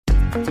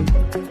Welcome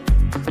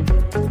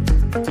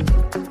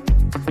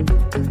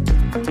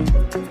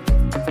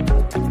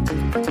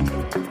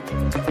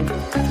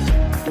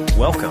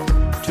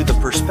to the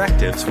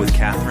Perspectives with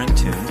Catherine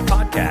Toon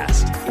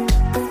podcast.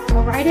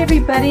 All right,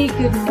 everybody,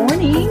 good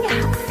morning.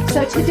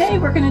 So today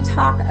we're going to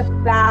talk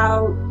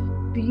about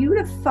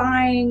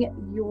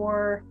beautifying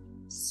your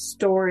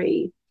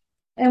story.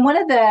 And one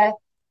of the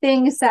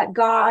things that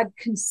God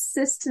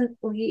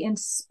consistently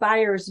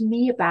inspires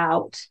me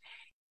about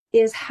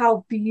is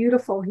how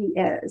beautiful He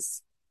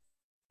is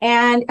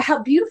and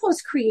how beautiful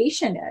His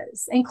creation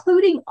is,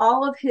 including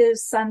all of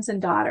His sons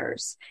and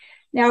daughters.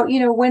 Now,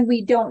 when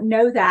we don't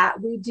know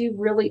that, we do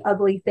really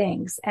ugly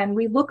things and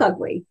we look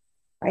ugly,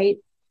 right?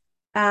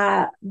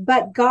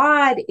 But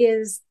God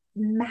is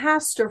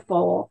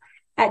masterful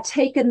at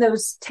taking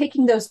those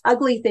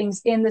ugly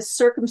things in the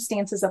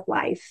circumstances of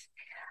life,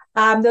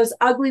 those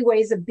ugly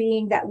ways of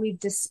being that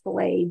we've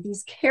displayed,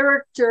 these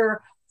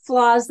character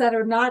flaws that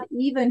are not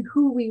even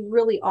who we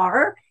really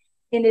are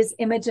in His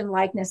image and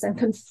likeness, and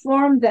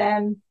conform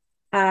them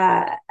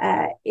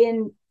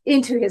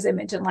into His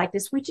image and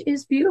likeness, which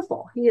is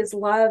beautiful. He is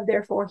love,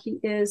 therefore He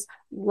is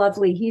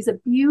lovely. He's a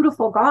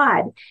beautiful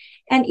God.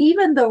 And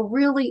even the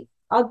really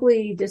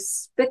ugly,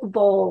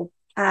 despicable,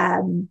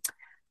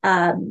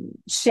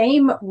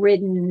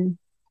 shame-ridden,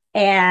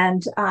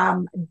 and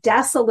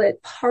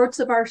desolate parts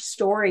of our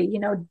story,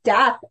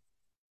 death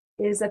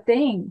is a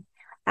thing.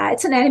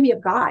 It's an enemy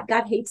of God.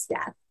 God hates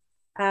death,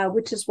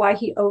 which is why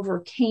He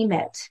overcame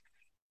it.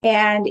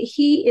 And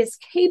He is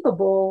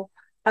capable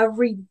of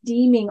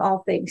redeeming all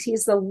things.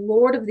 He's the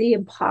Lord of the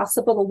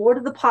impossible, the Lord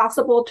of the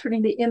possible,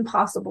 turning the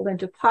impossible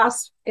into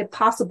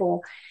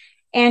possible,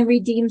 and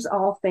redeems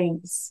all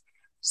things.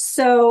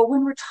 So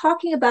when we're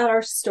talking about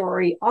our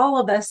story, all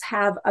of us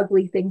have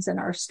ugly things in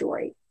our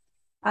story.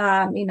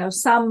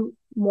 Some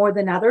more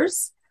than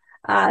others.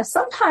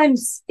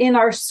 Sometimes in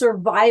our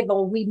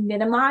survival, we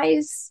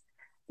minimize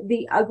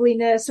the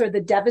ugliness or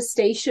the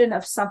devastation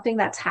of something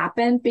that's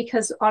happened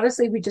because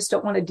honestly, we just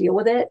don't want to deal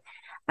with it.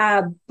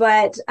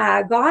 But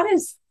God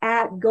is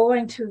at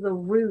going to the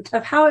root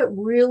of how it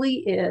really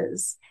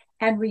is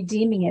and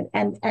redeeming it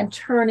and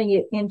turning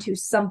it into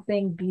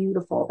something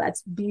beautiful.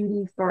 That's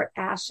beauty for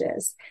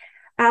ashes.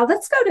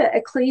 Let's go to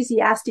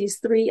Ecclesiastes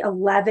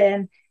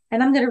 3:11,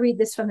 and I'm going to read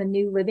this from the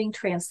New Living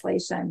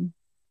Translation.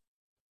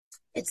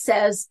 It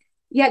says,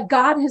 "Yet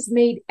God has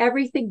made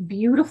everything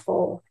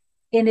beautiful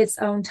in its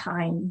own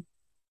time.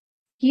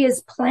 He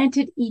has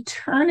planted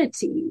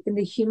eternity in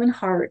the human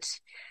heart.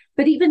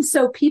 But even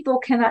so, people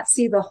cannot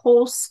see the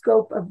whole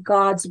scope of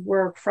God's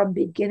work from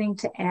beginning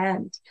to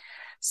end."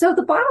 So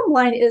the bottom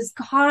line is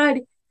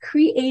God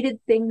created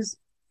things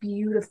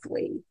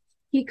beautifully.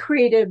 He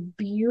created a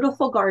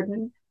beautiful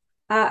garden,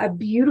 a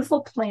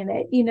beautiful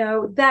planet,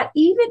 that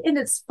even in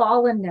its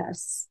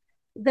fallenness,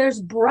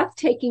 there's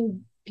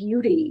breathtaking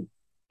beauty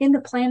in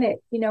the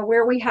planet,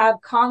 where we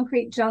have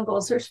concrete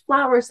jungles, there's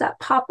flowers that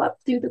pop up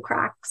through the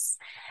cracks.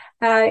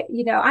 I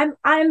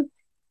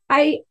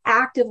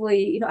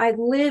actively, I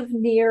live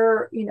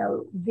near,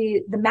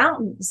 the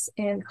mountains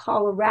in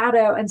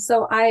Colorado. And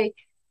so I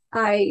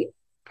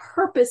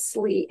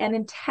purposely and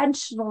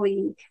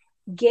intentionally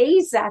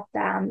gaze at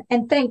them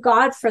and thank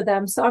God for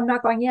them. So I'm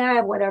not going, yeah,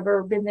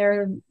 whatever, been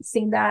there and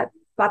seen that,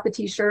 bought the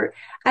t-shirt.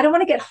 I don't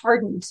want to get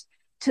hardened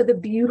to the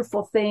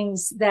beautiful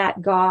things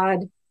that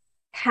God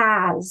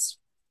has.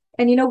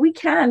 And, we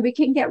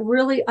can get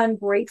really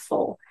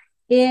ungrateful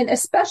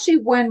especially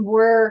when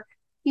we're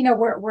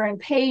in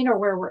pain or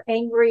where we're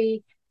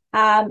angry.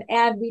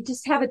 And we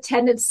just have a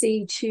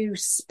tendency to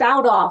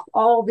spout off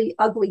all the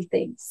ugly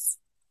things.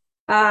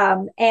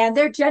 And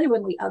they're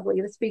genuinely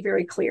ugly. Let's be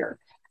very clear.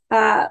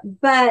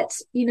 But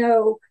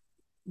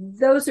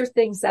those are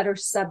things that are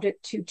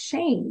subject to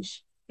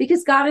change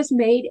because God has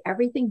made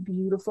everything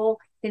beautiful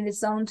in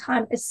His own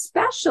time,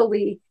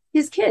 especially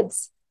His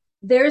kids.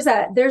 There's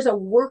a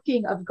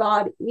working of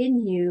God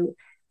in you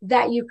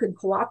that you can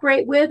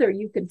cooperate with, or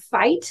you can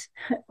fight,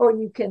 or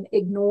you can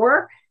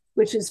ignore,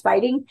 which is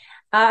fighting,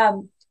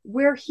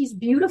 where He's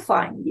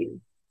beautifying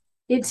you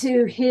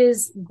into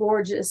His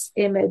gorgeous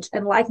image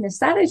and likeness.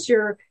 That is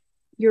your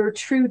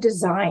true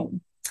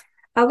design.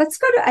 Let's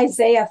go to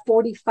Isaiah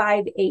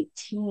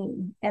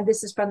 45:18, and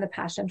this is from the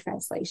Passion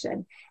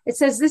Translation. It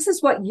says, "This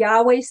is what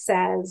Yahweh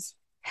says,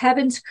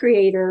 heaven's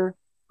creator,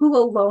 who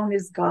alone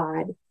is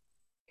God.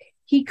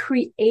 He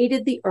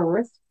created the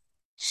earth,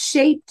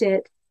 shaped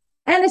it,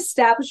 and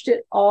established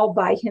it all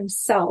by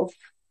Himself."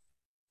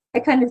 I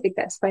kind of think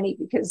that's funny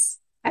because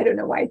I don't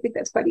know why I think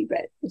that's funny,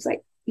 but it's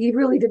like, He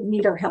really didn't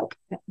need our help.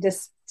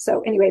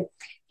 So anyway,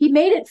 He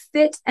made it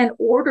fit and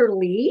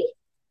orderly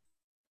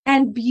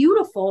and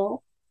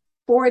beautiful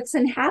for its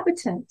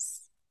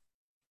inhabitants.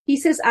 He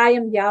says, "I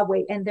am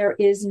Yahweh and there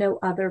is no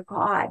other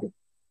God."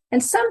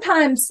 And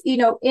sometimes,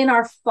 in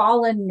our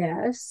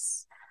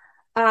fallenness,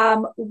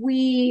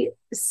 we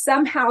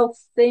somehow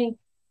think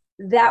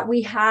that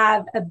we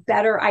have a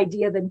better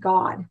idea than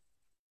God.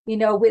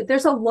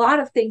 There's a lot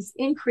of things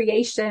in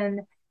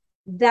creation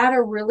that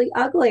are really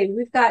ugly.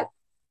 We've got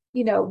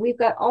we've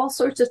got all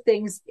sorts of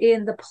things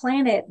in the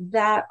planet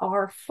that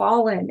are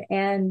fallen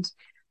and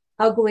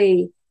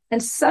ugly.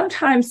 And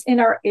sometimes in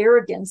our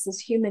arrogance as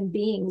human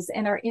beings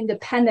and our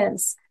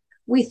independence,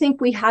 we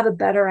think we have a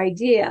better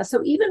idea.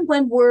 So even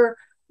when we're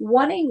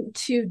wanting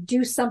to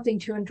do something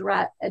to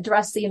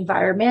address the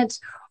environment,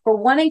 or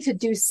wanting to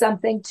do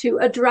something to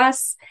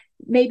address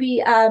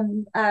maybe,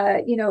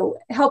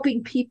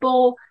 helping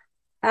people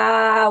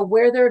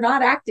where they're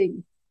not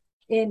acting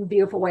in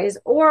beautiful ways,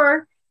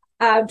 or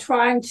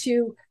trying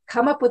to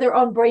come up with their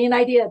own brilliant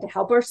idea to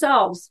help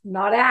ourselves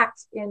not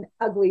act in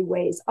ugly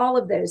ways, all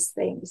of those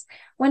things.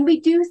 When we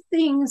do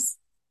things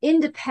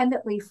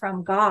independently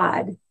from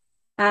God,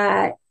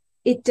 uh,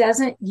 it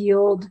doesn't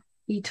yield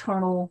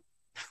eternal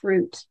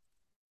fruit.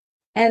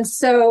 And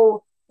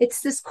so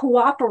it's this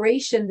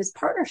cooperation, this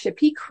partnership.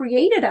 He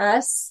created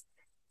us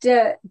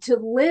to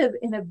live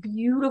in a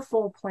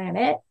beautiful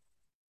planet,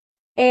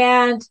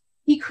 and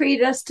he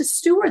created us to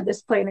steward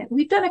this planet.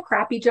 We've done a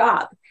crappy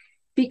job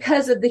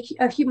because of the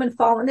human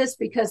fallenness,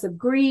 because of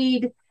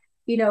greed,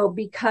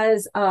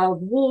 because of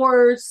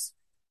wars,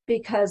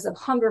 because of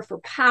hunger for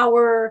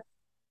power,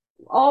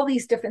 all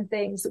these different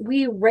things.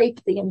 We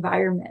rape the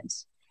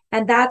environment,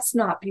 and that's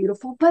not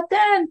beautiful. But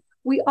then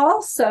we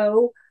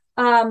also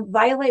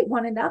violate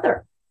one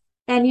another.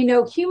 And,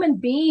 human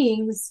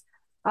beings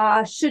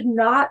should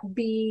not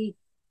be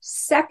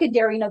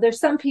secondary. There's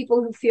some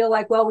people who feel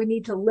like, well, we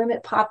need to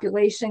limit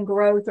population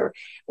growth,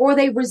 or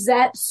they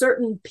resent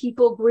certain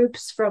people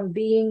groups from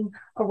being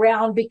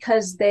around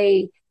because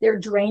they're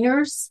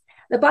drainers.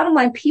 The bottom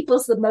line,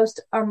 people's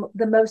are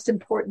the most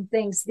important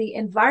things. The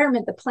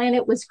environment, the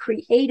planet was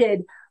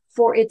created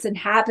for its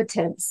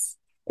inhabitants.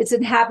 Its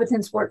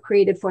inhabitants weren't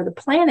created for the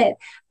planet,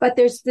 but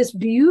there's this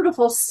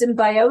beautiful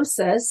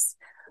symbiosis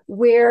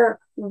where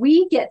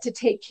we get to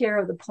take care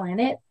of the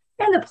planet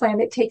and the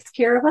planet takes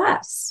care of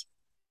us.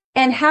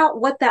 And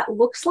what that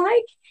looks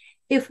like,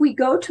 if we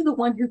go to the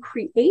one who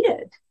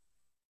created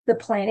the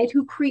planet,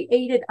 who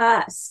created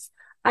us,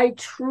 I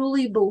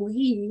truly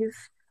believe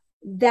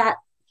that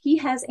he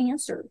has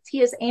answers. He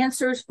has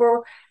answers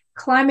for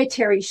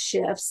climatary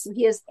shifts.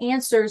 He has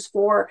answers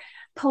for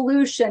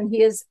pollution.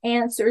 He has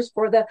answers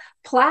for the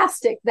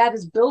plastic that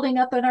is building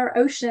up in our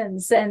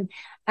oceans, and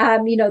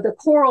the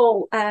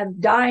coral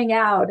dying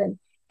out,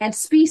 and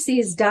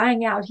species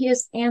dying out. He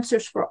has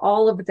answers for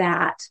all of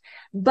that.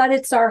 But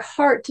it's our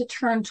heart to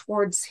turn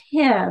towards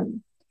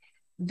him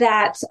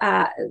that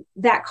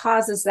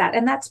causes that.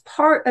 And that's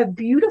part of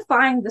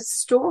beautifying the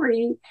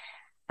story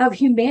of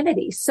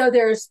humanity. So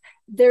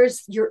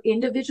there's your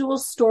individual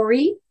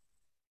story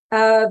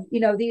of,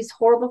 these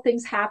horrible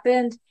things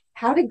happened.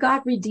 How did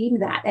God redeem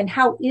that? And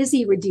how is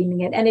he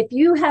redeeming it? And if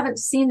you haven't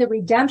seen the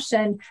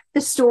redemption,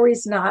 the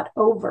story's not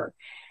over.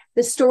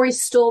 The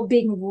story's still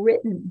being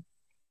written,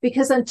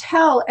 because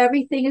until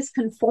everything is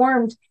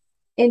conformed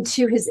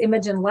into his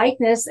image and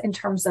likeness in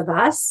terms of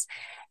us,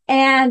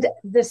 and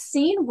the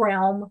seen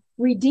realm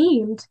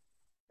redeemed,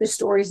 the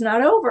story's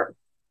not over.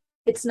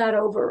 It's not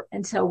over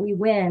until we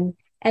win.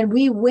 And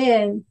we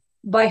win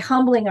by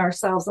humbling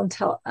ourselves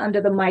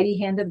under the mighty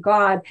hand of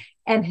God,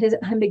 and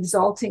him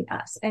exalting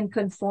us and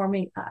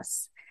conforming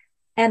us.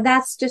 And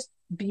that's just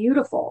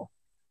beautiful.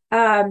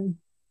 Let's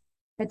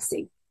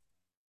see.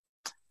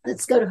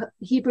 Let's go to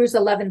Hebrews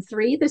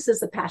 11:3. This is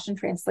the Passion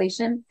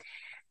Translation.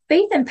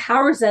 Faith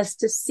empowers us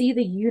to see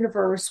the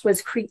universe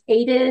was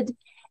created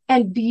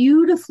and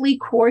beautifully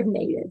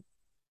coordinated.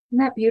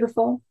 Isn't that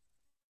beautiful?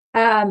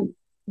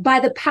 By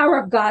the power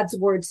of God's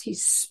words, he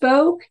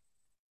spoke,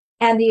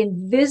 and the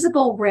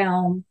invisible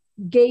realm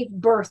gave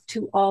birth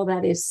to all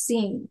that is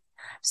seen.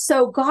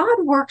 So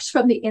God works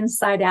from the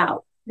inside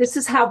out. This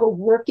is how we're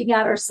working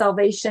out our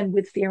salvation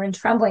with fear and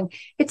trembling.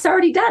 It's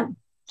already done.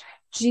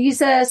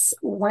 Jesus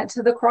went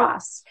to the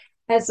cross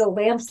as the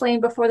lamb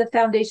slain before the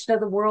foundation of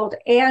the world,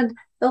 and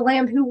the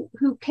lamb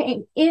who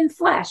came in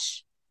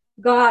flesh,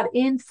 God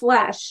in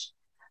flesh,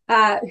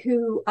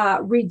 who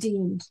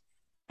redeemed.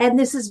 And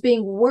this is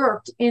being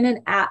worked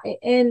in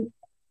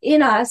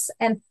us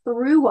and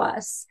through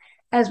us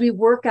as we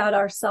work out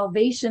our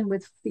salvation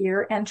with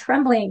fear and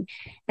trembling.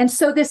 And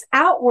so this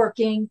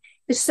outworking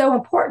is so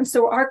important.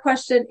 So our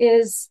question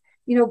is,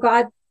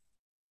 God,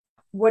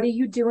 what are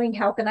you doing?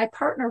 How can I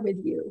partner with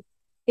you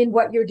in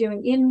what you're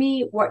doing in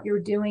me, what you're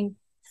doing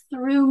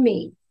through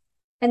me?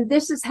 And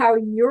this is how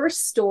your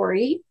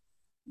story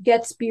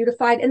gets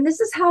beautified. And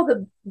this is how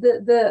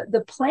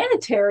the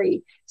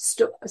planetary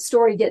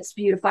story gets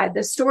beautified,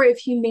 the story of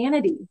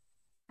humanity.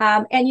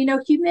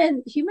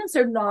 Humans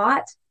are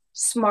not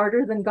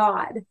smarter than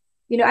God.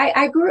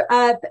 I grew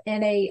up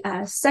in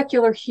a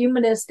secular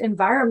humanist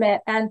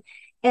environment, and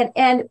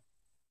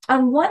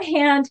on one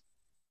hand,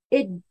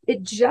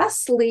 it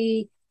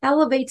justly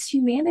elevates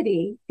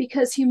humanity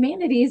because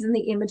humanity is in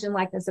the image and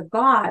likeness of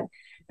God.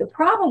 The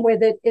problem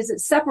with it is it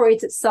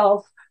separates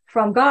itself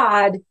from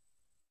God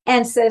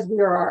and says we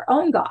are our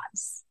own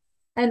gods.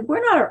 And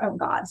we're not our own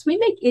gods. We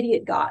make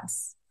idiot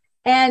gods.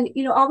 And,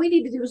 all we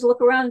need to do is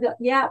look around and go,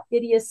 yeah,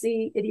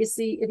 idiocy,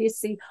 idiocy,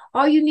 idiocy.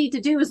 All you need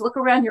to do is look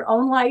around your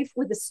own life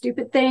with the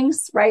stupid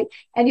things, right?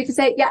 And you can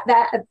say, yeah,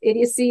 that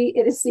idiocy,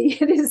 idiocy,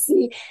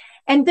 idiocy.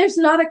 And there's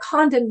not a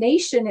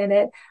condemnation in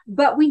it,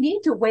 but we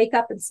need to wake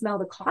up and smell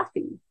the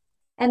coffee.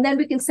 And then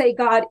we can say,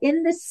 God,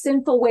 in this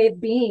sinful way of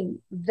being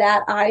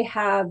that I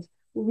have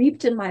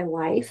reaped in my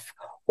life,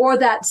 or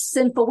that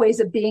sinful ways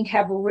of being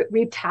have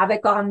reaped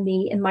havoc on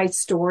me in my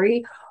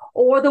story,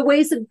 or the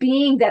ways of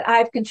being that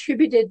I've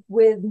contributed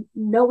with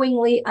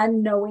knowingly,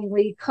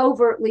 unknowingly,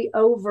 covertly,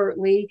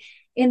 overtly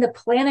in the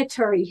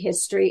planetary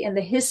history, in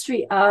the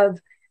history of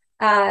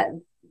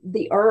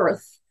the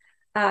earth.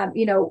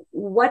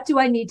 What do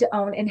I need to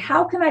own and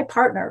how can I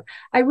partner?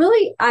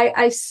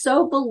 I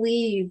so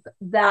believe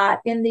that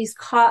in these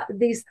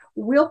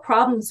real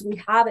problems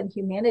we have in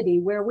humanity,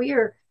 where we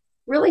are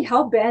really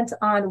hell bent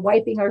on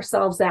wiping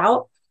ourselves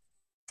out,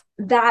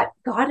 that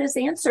God has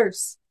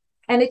answers.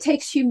 And it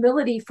takes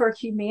humility for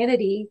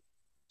humanity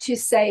to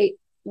say,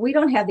 we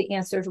don't have the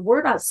answers.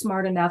 We're not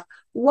smart enough.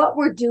 What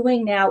we're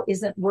doing now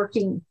isn't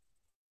working.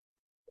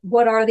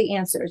 What are the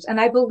answers?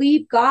 And I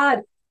believe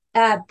God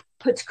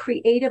puts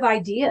creative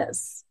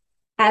ideas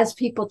as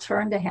people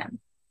turn to him.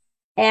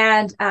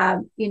 And,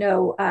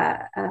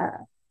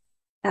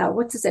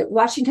 what's his name?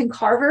 Washington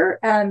Carver,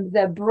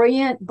 the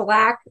brilliant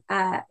Black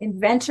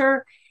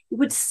inventor,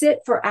 would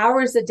sit for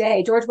hours a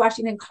day. George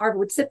Washington Carver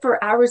would sit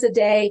for hours a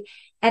day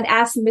and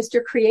ask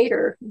Mr.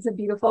 Creator, it's a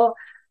beautiful,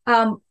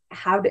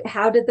 how did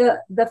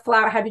the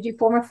flower, how did you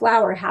form a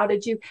flower? How do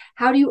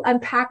you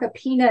unpack a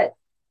peanut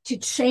to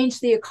change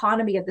the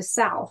economy of the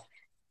South?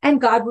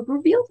 And God would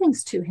reveal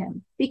things to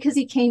him because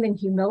he came in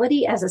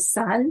humility as a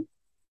son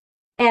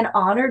and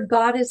honored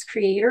God as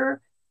creator.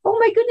 Oh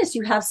my goodness,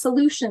 you have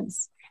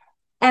solutions.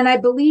 And I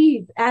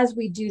believe as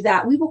we do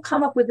that, we will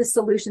come up with the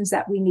solutions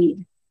that we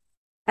need.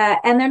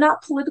 And they're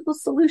not political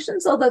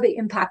solutions, although they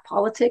impact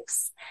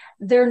politics.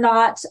 They're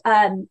not,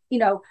 they're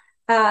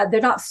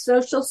not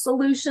social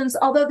solutions,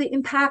 although they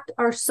impact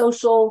our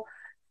social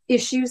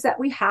issues that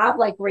we have,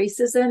 like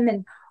racism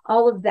and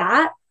all of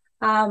that.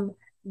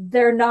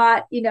 They're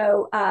not,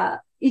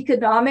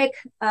 economic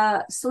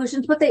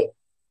solutions, but they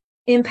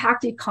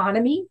impact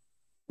economy,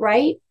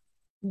 right?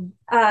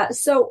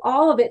 So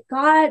all of it,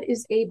 God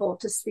is able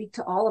to speak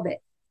to all of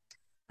it.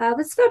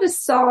 Let's go to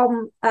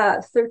Psalm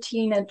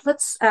 13 and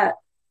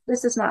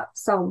this is not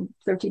Psalm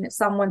 13, it's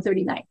Psalm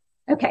 139.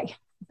 Okay.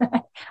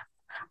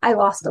 I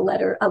lost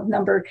a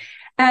number.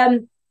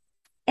 And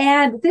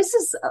this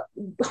is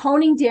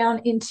honing down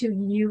into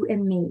you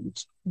and me,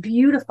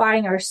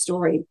 beautifying our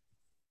story.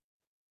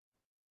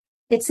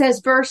 It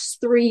says, verse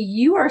 3,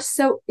 you are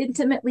so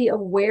intimately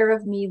aware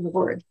of me,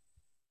 Lord.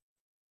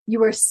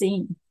 You are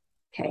seen.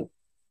 Okay.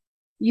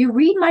 You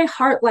read my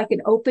heart like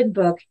an open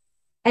book,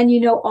 and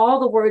you know all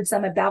the words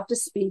I'm about to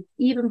speak,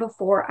 even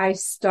before I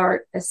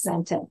start a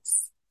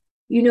sentence.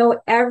 You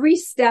know every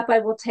step I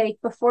will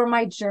take before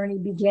my journey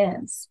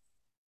begins.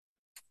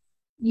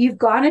 You've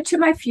gone into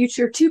my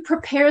future to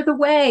prepare the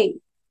way.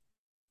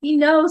 He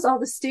knows all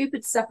the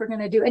stupid stuff we're going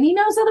to do, and he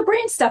knows all the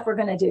brain stuff we're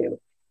going to do.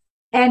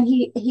 And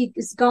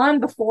he's gone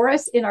before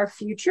us in our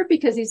future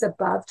because he's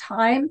above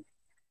time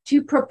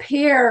to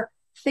prepare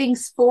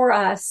things for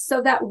us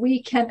so that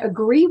we can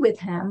agree with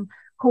him,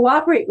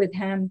 cooperate with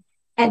him,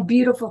 and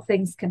beautiful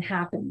things can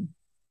happen.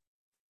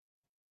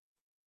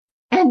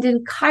 And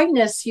in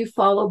kindness, you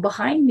follow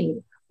behind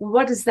me.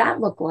 What does that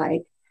look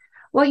like?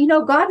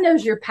 Well, God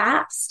knows your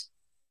past,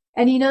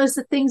 and he knows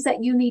the things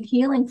that you need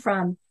healing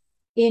from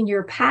in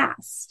your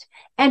past.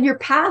 And your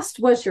past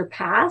was your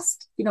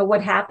past.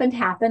 What happened,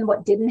 happened.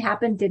 What didn't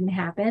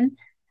happen.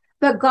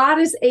 But God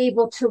is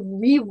able to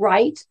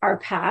rewrite our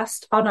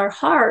past on our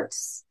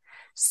hearts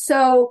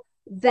so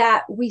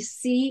that we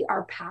see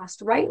our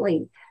past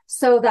rightly,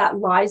 so that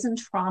lies and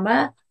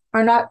trauma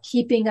are not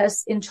keeping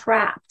us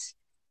entrapped,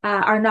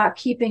 are not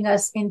keeping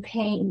us in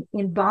pain,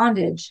 in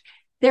bondage.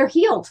 They're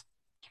healed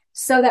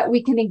so that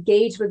we can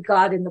engage with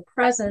God in the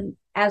present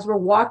as we're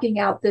walking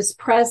out this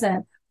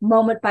present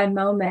moment by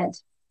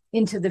moment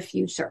into the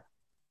future.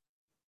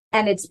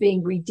 And it's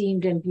being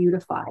redeemed and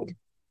beautified.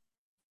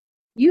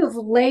 You have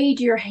laid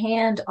your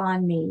hand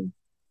on me.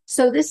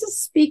 So this is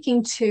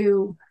speaking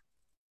to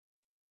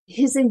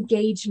his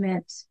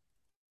engagement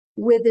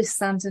with his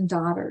sons and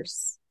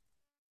daughters.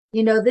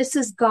 This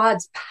is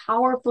God's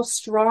powerful,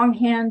 strong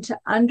hand to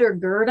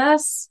undergird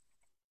us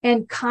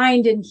and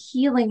kind and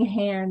healing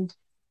hand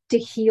to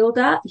heal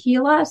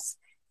us,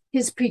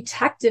 his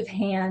protective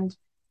hand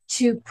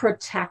to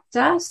protect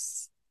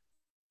us,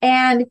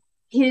 and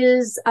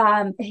his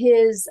kind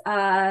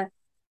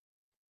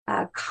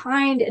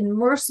and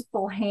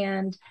merciful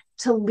hand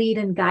to lead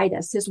and guide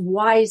us, his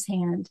wise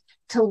hand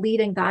to lead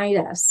and guide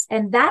us.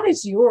 And that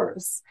is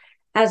yours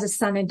as a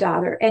son and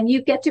daughter. And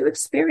you get to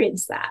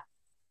experience that.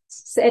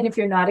 And if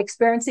you're not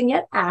experiencing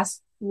it,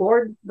 ask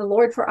the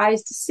Lord for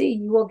eyes to see.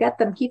 You will get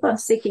them. Keep on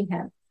seeking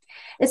him.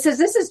 It says,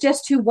 this is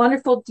just too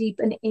wonderful, deep,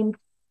 and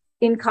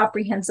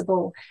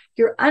incomprehensible.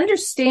 Your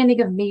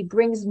understanding of me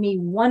brings me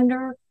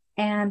wonder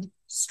and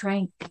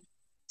strength.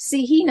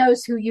 See, he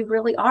knows who you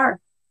really are.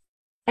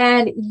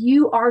 And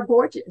you are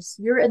gorgeous.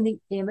 You're in the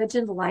image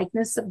and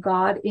likeness of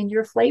God in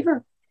your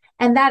flavor.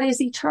 And that is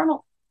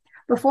eternal.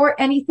 Before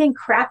anything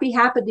crappy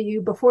happened to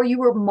you, before you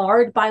were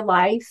marred by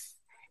life,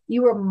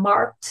 you were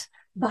marked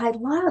by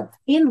love,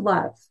 in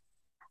love.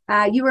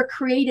 You were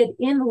created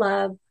in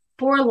love,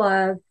 for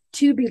love,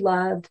 to be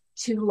loved,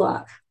 to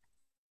love.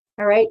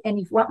 All right. And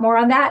if you want more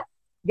on that,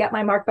 get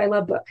my Marked by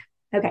Love book.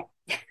 Okay.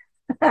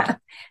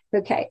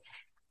 Okay.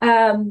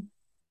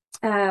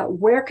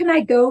 Where can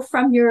I go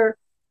from your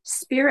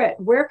spirit?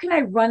 Where can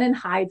I run and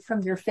hide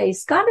from your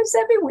face? God is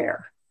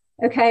everywhere.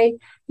 Okay.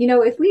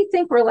 If we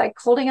think we're like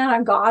holding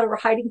on God or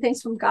hiding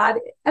things from God,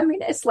 I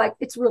mean, it's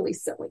really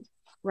silly,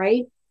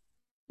 right?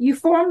 You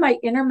form my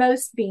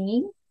innermost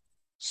being,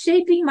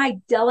 shaping my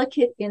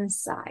delicate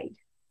inside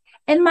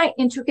and my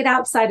intricate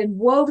outside, and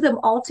wove them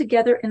all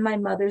together in my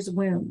mother's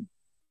womb.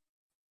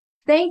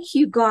 Thank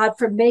you, God,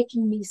 for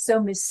making me so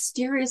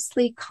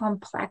mysteriously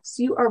complex.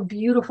 You are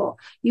beautiful.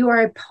 You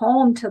are a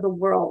poem to the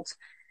world.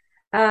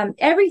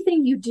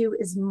 Everything you do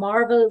is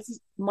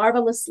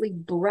marvelously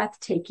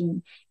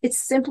breathtaking. It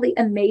simply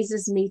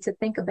amazes me to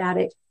think about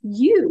it.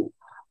 You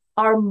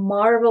are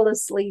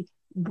marvelously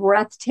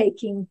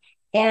breathtaking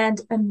and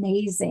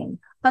amazing.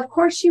 Of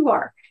course you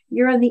are.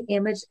 You're in the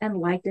image and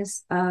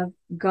likeness of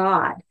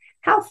God.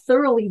 How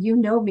thoroughly you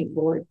know me,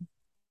 Lord.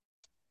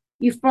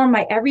 You formed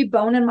my every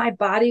bone in my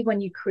body when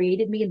you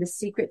created me in the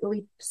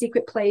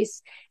secret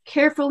place.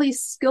 Carefully,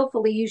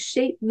 skillfully, you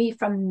shaped me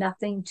from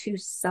nothing to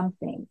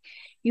something.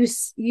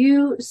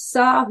 You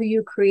saw who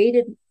you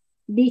created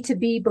me to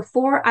be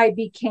before I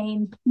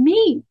became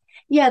me.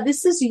 Yeah,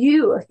 this is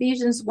you,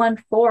 Ephesians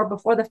 1:4,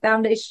 before the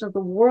foundation of the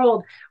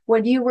world,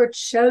 when you were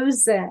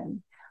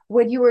chosen,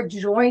 when you were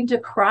joined to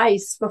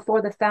Christ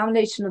before the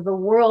foundation of the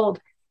world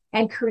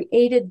and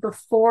created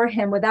before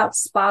him without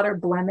spot or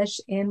blemish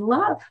in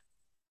love.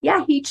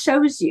 Yeah, he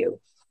chose you.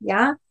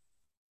 Yeah.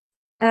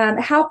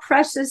 How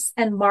precious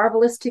and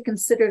marvelous to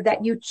consider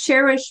that you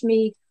cherish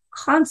me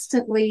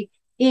constantly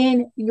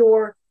in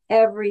your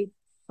every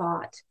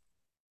thought,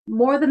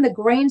 more than the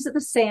grains of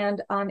the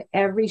sand on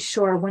every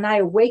shore. When I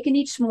awaken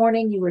each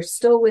morning, you are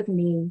still with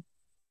me.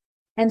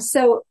 And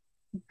so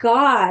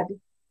God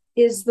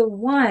is the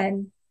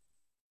one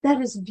that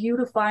is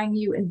beautifying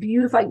you and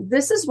beautifying.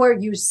 This is where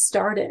you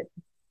started.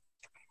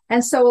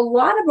 And so a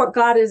lot of what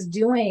God is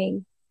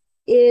doing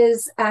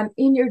is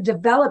in your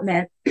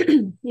development,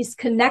 he's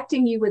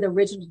connecting you with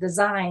original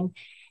design.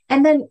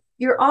 And then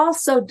you're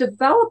also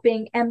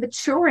developing and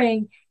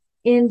maturing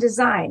in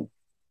design.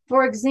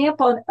 For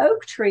example, an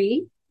oak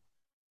tree,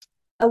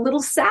 a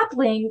little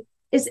sapling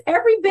is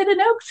every bit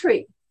an oak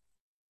tree.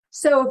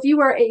 So if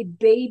you are a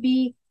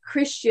baby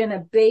Christian, a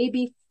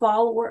baby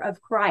follower of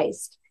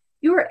Christ,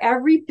 you are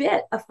every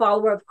bit a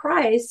follower of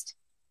Christ,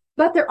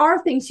 but there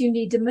are things you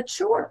need to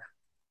mature,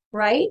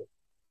 right?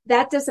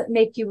 That doesn't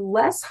make you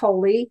less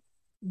holy.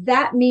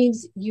 That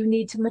means you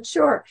need to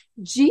mature.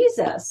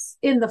 Jesus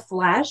in the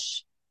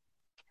flesh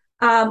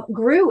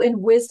grew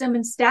in wisdom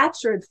and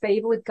stature and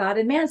favor with God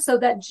and man, so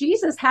that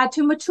Jesus had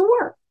to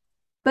mature.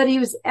 But he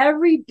was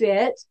every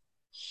bit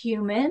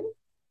human.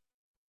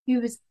 He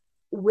was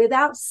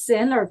without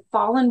sin or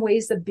fallen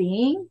ways of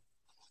being.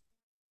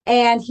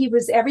 And he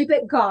was every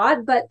bit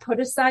God, but put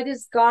aside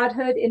his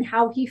godhood in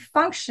how he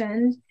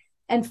functioned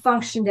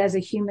as a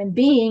human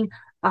being,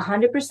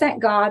 100%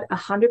 God,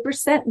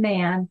 100%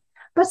 man,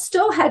 but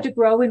still had to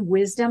grow in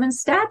wisdom and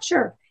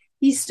stature.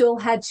 He still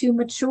had to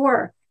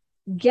mature.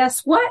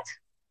 Guess what?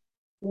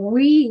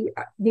 We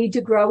need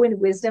to grow in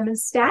wisdom and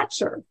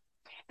stature.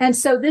 And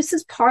so this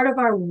is part of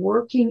our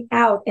working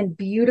out and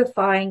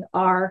beautifying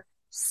our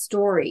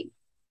story.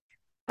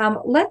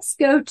 Let's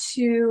go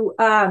to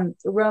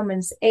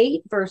Romans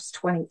 8, verse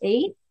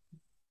 28.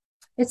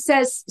 It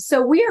says,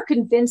 so we are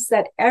convinced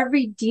that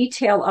every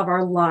detail of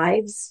our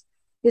lives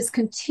is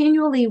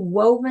continually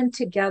woven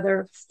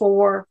together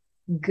for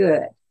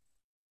good.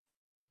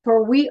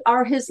 For we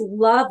are his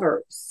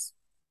lovers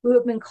who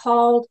have been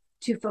called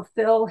to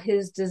fulfill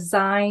his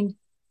designed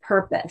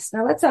purpose.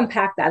 Now let's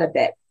unpack that a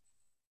bit.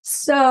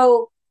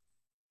 So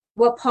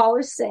what Paul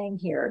is saying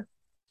here,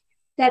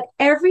 that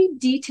every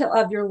detail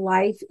of your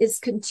life is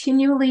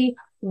continually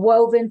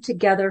woven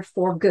together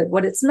for good.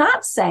 What it's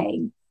not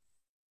saying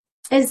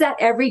is that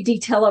every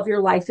detail of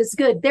your life is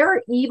good. There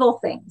are evil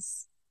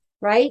things,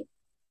 right?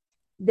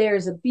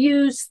 There's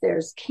abuse,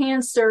 there's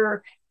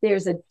cancer,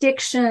 there's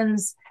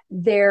addictions,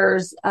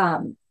 there's,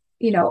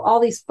 all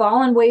these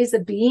fallen ways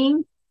of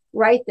being,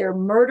 right? There are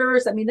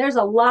murders. I mean, there's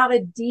a lot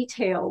of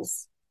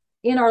details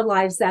in our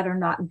lives that are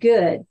not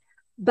good.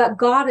 But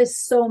God is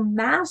so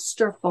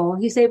masterful.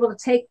 He's able to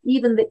take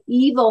even the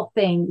evil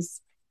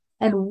things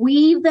and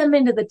weave them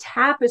into the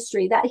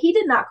tapestry that he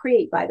did not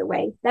create, by the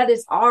way. That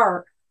is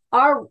our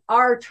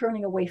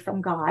turning away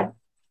from God.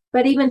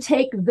 But even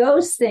take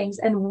those things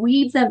and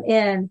weave them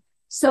in.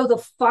 So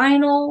the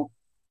final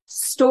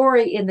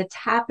story in the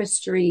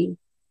tapestry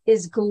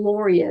is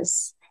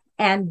glorious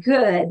and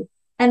good.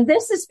 And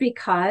this is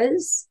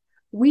because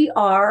we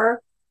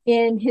are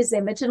in his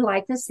image and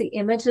likeness, the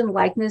image and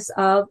likeness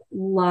of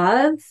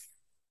love,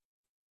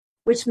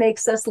 which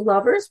makes us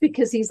lovers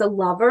because he's a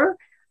lover.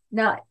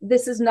 Now,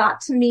 this is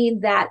not to mean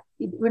that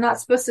we're not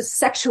supposed to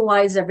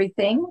sexualize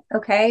everything.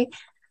 Okay.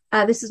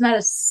 This is not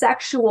a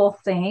sexual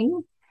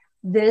thing.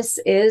 This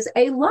is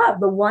a love.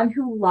 The one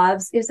who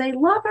loves is a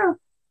lover.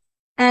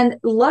 And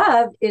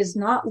love is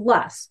not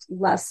lust.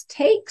 Lust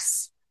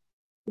takes,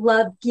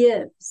 love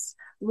gives,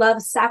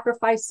 love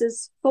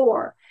sacrifices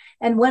for.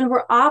 And when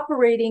we're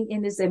operating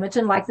in his image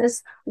and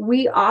likeness,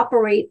 we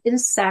operate in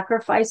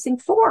sacrificing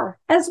for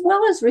as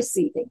well as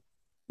receiving.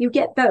 You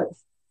get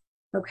both.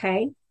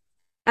 Okay.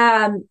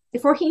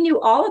 For he knew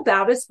all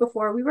about us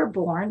before we were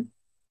born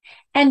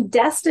and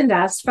destined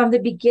us from the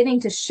beginning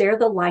to share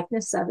the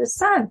likeness of his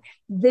son.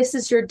 This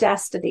is your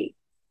destiny,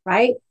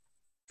 right?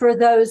 For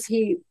those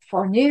he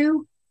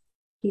foreknew,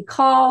 he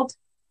called.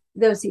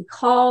 Those he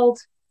called,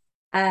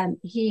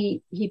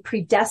 he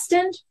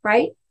predestined,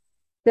 right?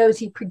 Those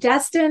he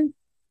predestined,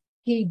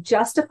 he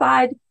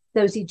justified.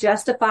 Those he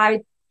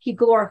justified, he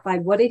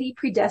glorified. What did he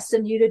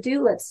predestine you to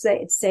do? Let's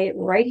say it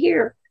right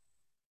here.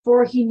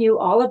 For he knew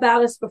all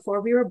about us before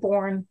we were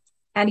born,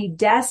 and he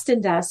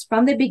destined us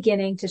from the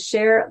beginning to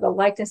share the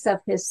likeness of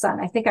his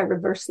son. I think I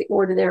reversed the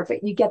order there,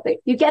 but you get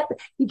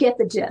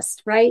the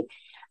gist, right?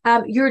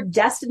 Your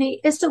destiny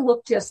is to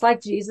look just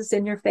like Jesus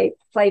in your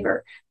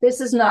flavor.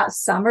 This is not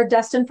some are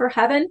destined for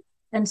heaven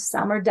and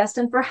some are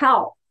destined for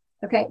hell.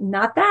 Okay.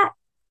 Not that.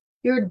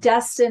 You're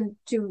destined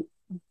to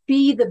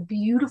be the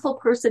beautiful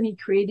person he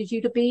created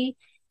you to be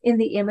in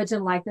the image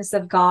and likeness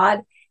of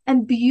God,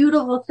 and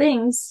beautiful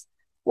things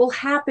will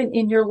happen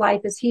in your life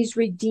as he's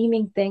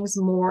redeeming things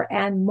more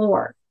and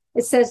more.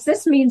 It says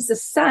this means the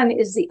son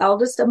is the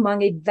eldest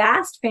among a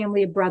vast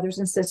family of brothers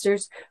and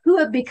sisters who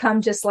have become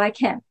just like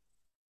him.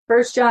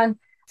 1 John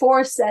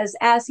 4 says,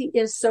 as he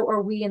is, so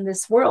are we in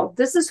this world.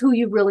 This is who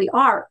you really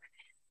are.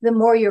 The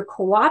more you're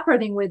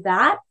cooperating with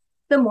that,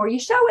 the more you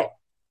show it.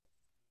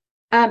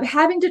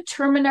 Having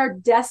determined our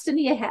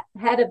destiny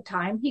ahead of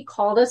time, he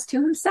called us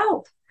to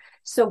himself.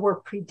 So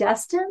we're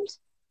predestined.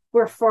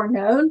 We're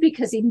foreknown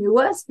because he knew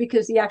us,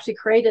 because he actually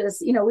created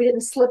us. You know, we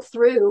didn't slip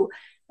through.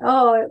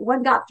 Oh,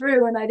 one got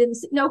through and I didn't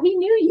see. No, he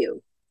knew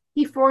you.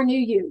 He foreknew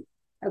you.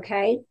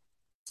 Okay.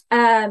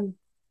 And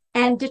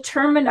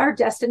determined our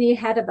destiny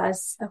ahead of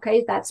us.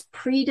 Okay. That's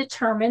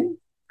predetermined.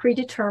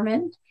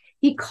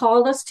 He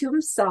called us to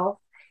himself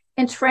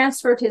and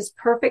transferred his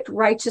perfect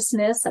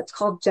righteousness, that's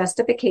called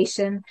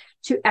justification,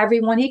 to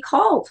everyone he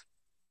called.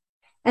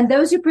 And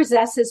those who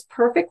possess his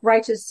perfect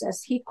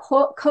righteousness, he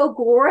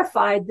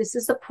co-glorified. This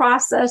is a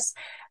process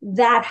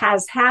that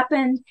has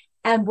happened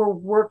and we're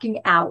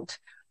working out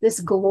this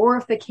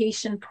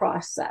glorification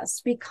process,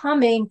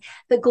 becoming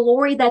the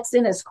glory that's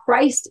in us,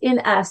 Christ in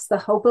us, the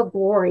hope of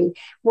glory.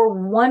 We're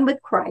one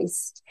with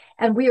Christ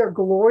and we are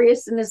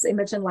glorious in his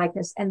image and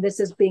likeness. And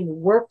this is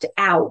being worked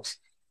out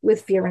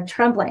with fear and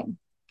trembling.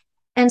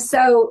 And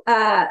so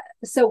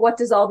what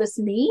does all this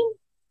mean?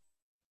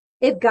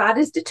 If God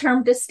is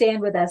determined to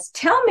stand with us,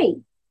 tell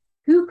me,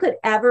 who could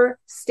ever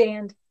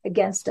stand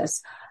against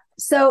us?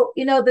 So,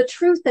 the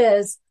truth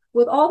is,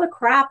 with all the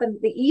crap and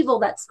the evil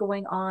that's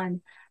going on,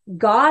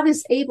 God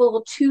is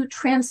able to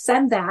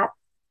transcend that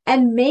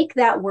and make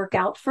that work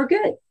out for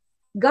good.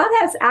 God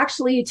has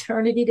actually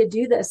eternity to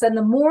do this. And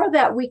the more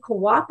that we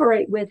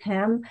cooperate with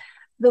him,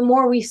 the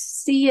more we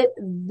see it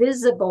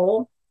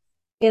visible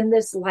in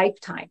this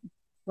lifetime,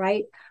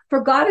 right? For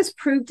God has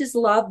proved his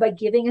love by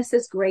giving us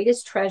his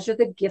greatest treasure,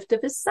 the gift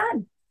of his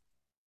son.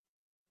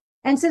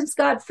 And since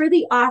God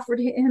freely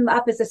offered him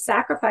up as a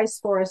sacrifice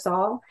for us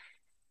all,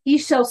 he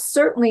shall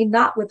certainly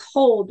not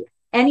withhold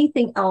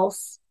anything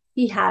else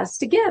he has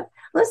to give.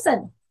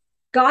 Listen,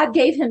 God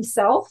gave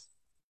himself,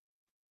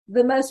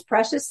 the most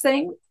precious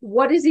thing.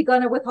 What is he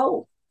going to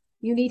withhold?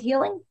 You need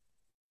healing?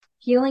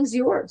 Healing's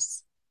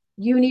yours.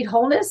 You need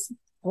wholeness?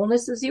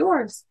 Wholeness is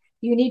yours.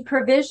 You need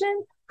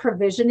provision?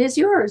 Provision is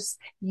yours.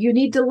 You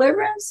need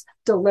deliverance?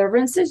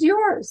 Deliverance is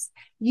yours.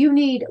 You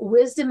need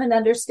wisdom and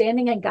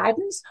understanding and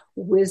guidance?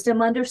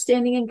 Wisdom,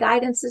 understanding, and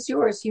guidance is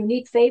yours. You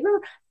need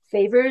favor?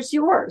 Favor is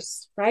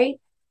yours, right?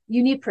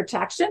 You need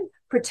protection?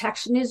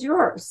 Protection is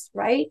yours,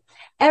 right?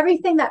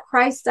 Everything that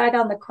Christ died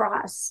on the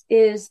cross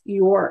is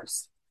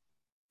yours.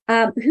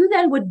 Who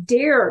then would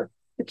dare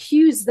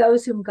accuse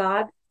those whom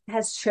God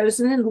has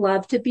chosen in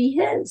love to be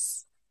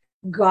his?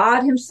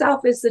 God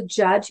himself is the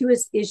judge who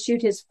has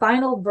issued his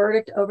final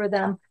verdict over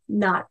them,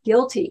 not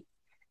guilty.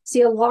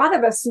 See, a lot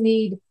of us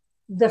need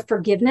the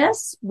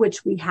forgiveness,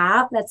 which we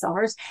have, that's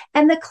ours,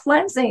 and the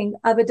cleansing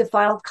of a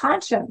defiled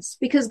conscience,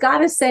 because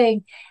God is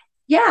saying,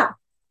 yeah,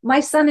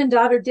 my son and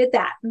daughter did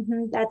that.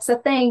 That's a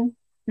thing.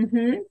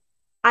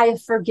 I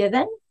have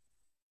forgiven,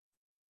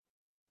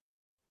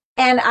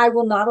 and I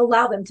will not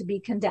allow them to be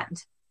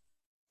condemned.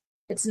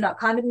 It's not,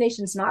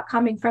 condemnation's not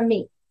coming from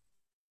me.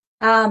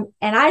 And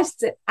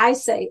I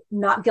say,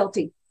 not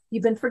guilty.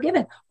 You've been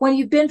forgiven. When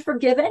you've been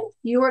forgiven,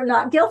 you are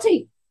not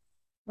guilty,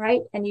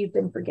 right? And you've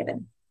been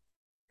forgiven.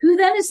 Who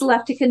then is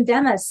left to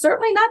condemn us?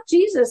 Certainly not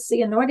Jesus,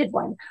 the anointed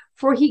one,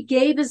 for he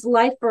gave his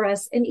life for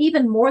us. And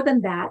even more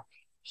than that,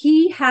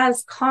 he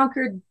has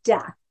conquered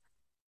death.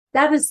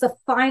 That is the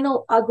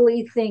final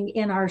ugly thing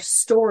in our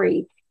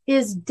story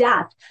is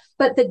death.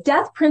 But the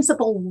death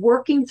principle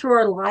working through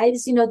our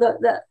lives,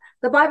 the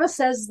Bible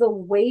says the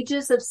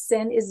wages of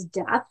sin is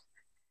death.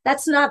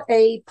 That's not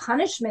a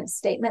punishment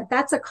statement.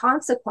 That's a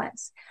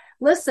consequence.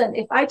 Listen,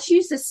 if I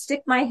choose to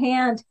stick my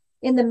hand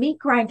in the meat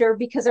grinder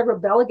because I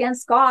rebel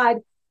against God,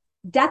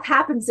 death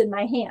happens in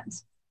my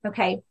hands.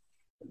 Okay.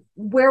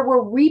 Where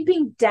we're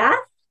reaping death,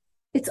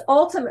 it's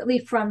ultimately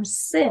from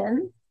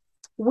sin,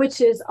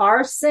 which is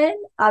our sin,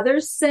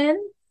 others' sin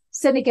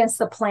against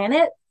the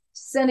planet,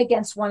 sin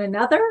against one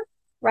another,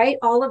 right?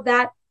 All of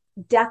that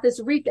death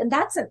is reaped. And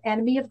that's an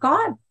enemy of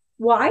God.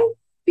 Why?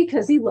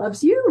 Because he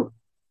loves you,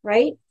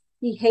 right?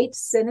 He hates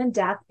sin and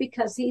death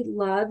because he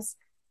loves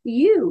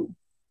you.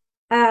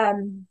 Where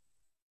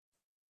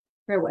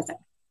was it?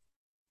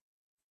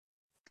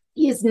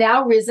 He is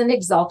now risen,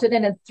 exalted,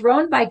 and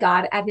enthroned by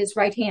God at his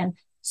right hand.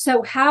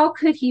 So how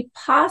could he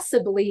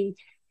possibly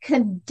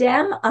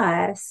condemn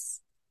us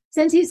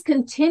since he's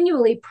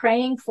continually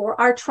praying for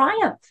our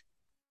triumph?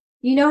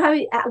 You know how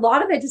a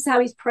lot of it is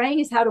how he's praying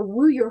is how to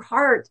woo your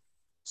heart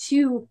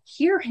to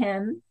hear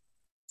him,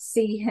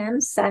 see him,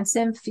 sense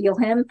him, feel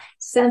him,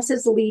 sense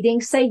his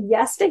leading, say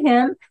yes to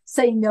him,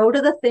 say no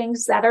to the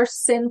things that are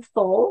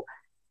sinful,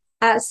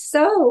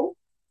 so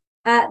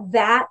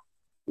that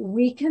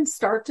we can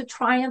start to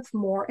triumph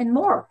more and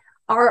more.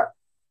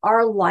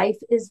 Our life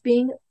is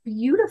being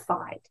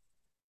beautified.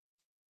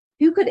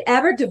 Who could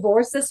ever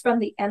divorce us from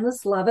the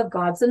endless love of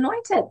God's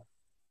anointed?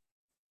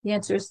 The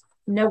answer is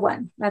no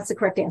one. That's the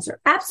correct answer.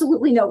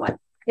 Absolutely no one.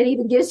 It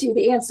even gives you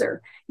the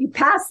answer. You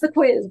pass the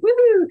quiz.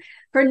 Woohoo!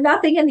 For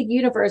nothing in the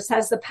universe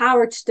has the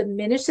power to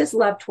diminish his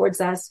love towards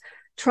us.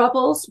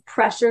 Troubles,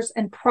 pressures,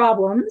 and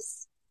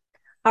problems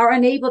are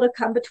unable to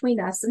come between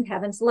us and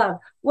heaven's love.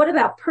 What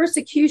about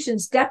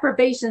persecutions,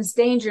 deprivations,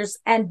 dangers,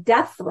 and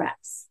death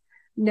threats?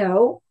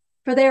 No,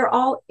 for they are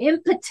all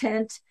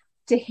impotent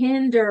to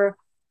hinder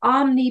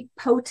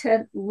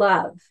omnipotent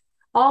love,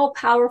 all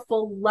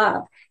powerful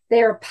love.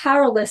 They are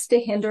powerless to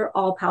hinder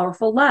all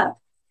powerful love.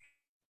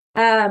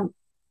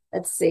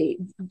 Let's see,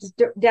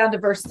 down to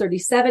verse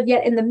 37.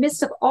 Yet in the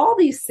midst of all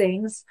these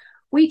things,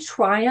 we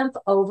triumph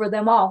over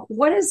them all.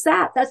 What is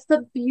that? That's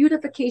the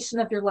beautification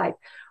of your life,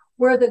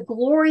 where the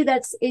glory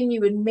that's in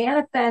you and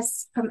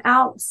manifests from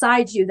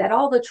outside you, that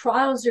all the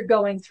trials you're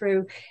going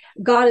through,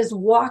 God is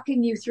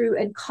walking you through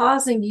and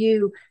causing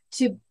you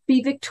to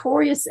be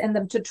victorious in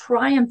them, to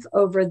triumph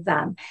over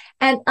them.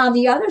 And on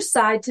the other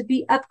side, to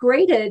be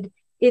upgraded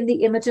in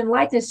the image and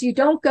likeness. You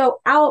don't go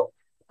out,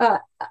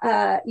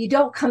 you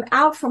don't come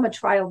out from a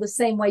trial the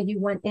same way you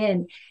went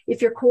in.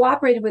 If you're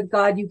cooperating with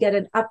God, you get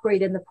an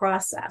upgrade in the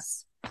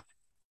process.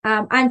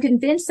 I'm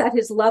convinced that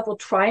his love will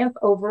triumph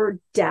over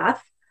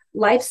death,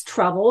 life's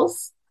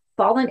troubles,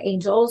 fallen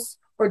angels,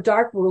 or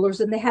dark rulers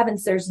in the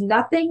heavens. There's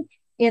nothing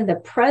in the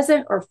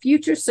present or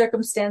future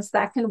circumstance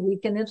that can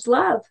weaken his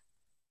love.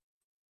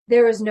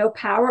 There is no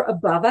power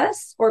above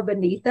us or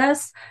beneath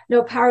us,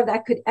 no power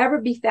that could ever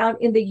be found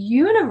in the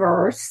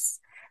universe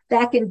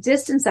that can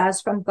distance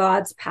us from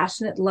God's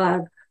passionate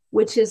love,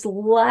 which is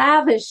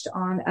lavished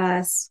on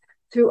us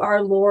through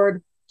our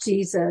Lord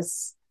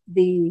Jesus,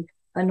 the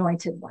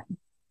Anointed One.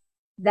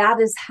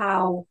 That is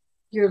how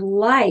your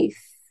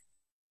life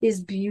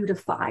is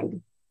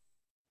beautified.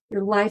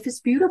 Your life is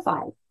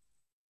beautified.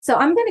 So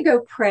I'm going to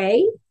go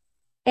pray,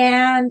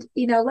 and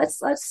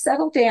let's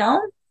settle down.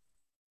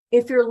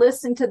 If you're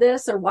listening to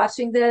this or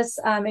watching this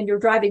and you're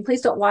driving,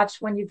 please don't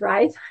watch when you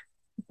drive.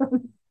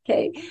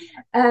 Okay.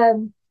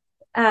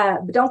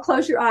 But don't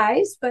close your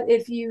eyes. But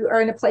if you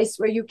are in a place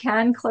where you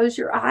can close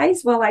your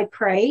eyes while I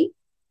pray,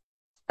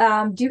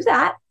 do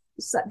that.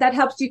 So that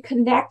helps you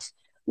connect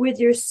with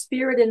your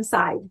spirit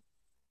inside,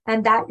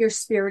 and that your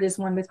spirit is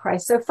one with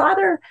Christ. So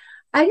Father,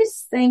 I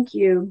just thank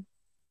you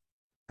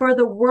for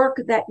the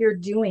work that you're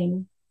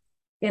doing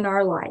in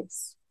our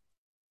lives,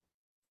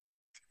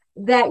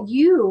 that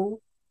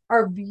you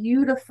are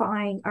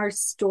beautifying our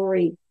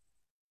story.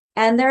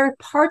 And there are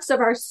parts of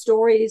our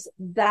stories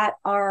that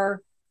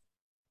are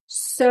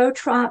so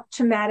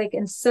traumatic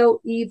and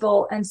so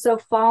evil and so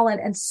fallen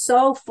and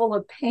so full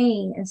of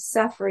pain and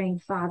suffering,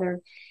 Father.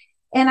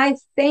 And I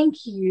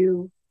thank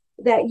you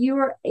that you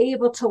are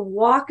able to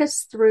walk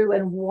us through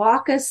and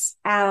walk us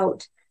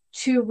out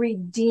to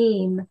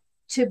redeem,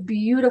 to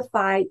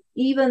beautify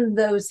even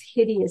those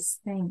hideous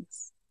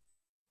things,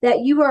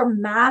 that you are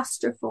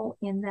masterful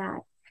in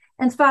that.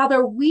 And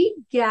Father, we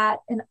get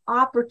an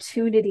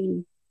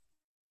opportunity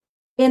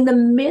in the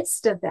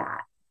midst of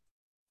that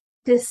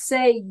to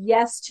say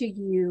yes to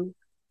you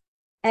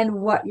and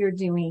what you're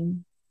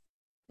doing,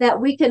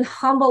 that we can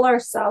humble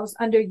ourselves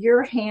under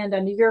your hand,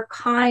 under your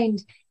kind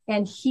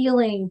and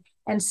healing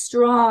and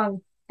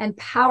strong and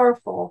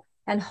powerful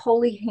and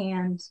holy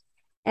hand.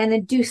 And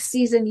in due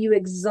season, you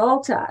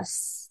exalt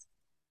us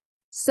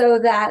so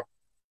that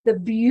the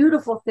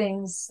beautiful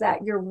things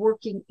that you're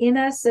working in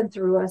us and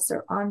through us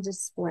are on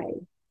display.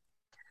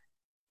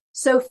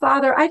 So,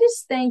 Father, I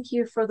just thank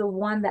you for the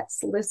one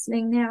that's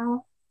listening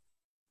now.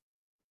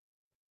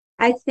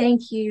 I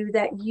thank you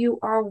that you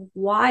are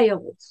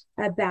wild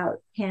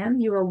about him.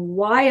 You are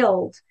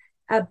wild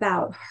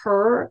about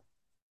her,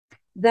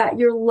 that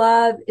your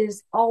love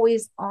is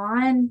always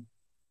on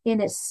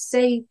in a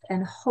safe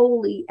and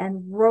holy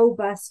and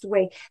robust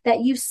way, that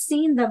you've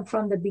seen them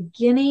from the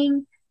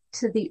beginning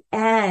to the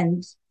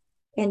end.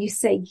 And you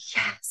say,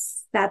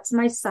 yes, that's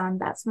my son,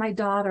 that's my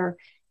daughter,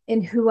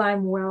 in who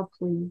I'm well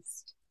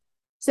pleased.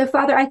 So,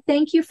 Father, I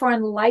thank you for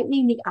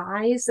enlightening the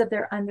eyes of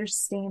their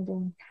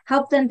understanding.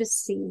 Help them to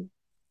see.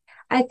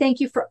 I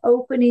thank you for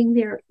opening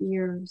their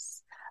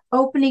ears,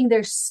 opening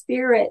their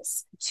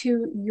spirits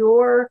to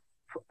your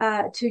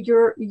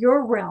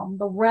realm,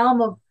 the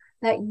realm of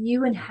that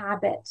you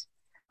inhabit,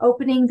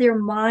 opening their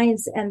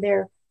minds and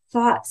their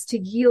thoughts to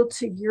yield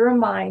to your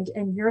mind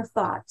and your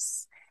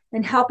thoughts,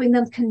 and helping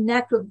them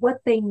connect with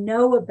what they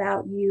know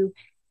about you,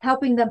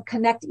 helping them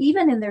connect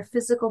even in their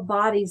physical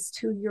bodies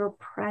to your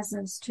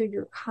presence, to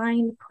your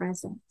kind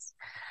presence.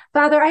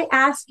 Father, I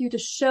ask you to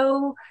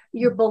show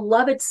your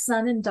beloved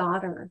son and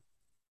daughter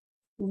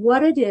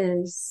what it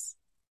is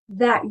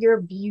that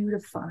you're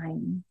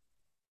beautifying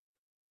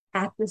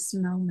at this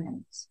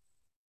moment.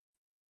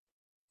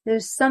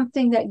 There's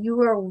something that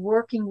you are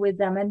working with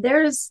them, and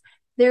there's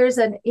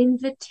an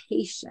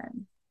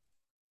invitation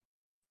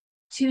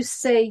to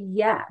say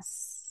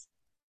yes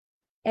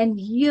and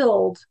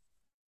yield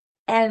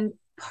and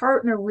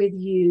partner with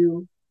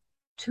you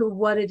to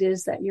what it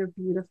is that you're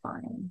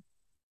beautifying.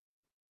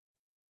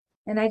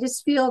 And I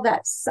just feel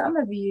that some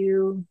of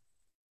you,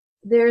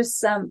 there's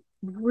some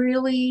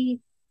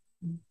really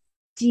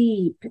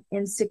deep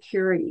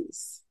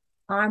insecurities.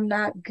 I'm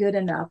not good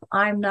enough.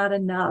 I'm not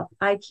enough.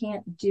 I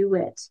can't do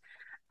it.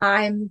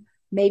 I'm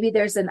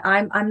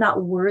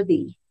not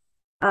worthy.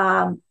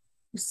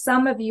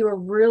 Some of you are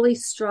really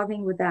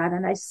struggling with that.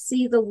 And I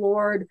see the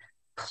Lord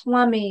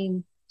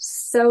plumbing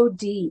so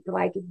deep,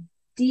 like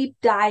deep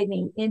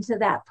diving into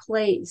that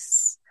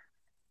place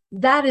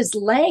that is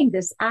laying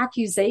this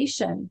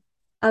accusation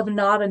of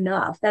not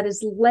enough. That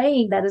is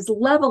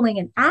leveling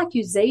an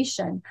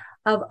accusation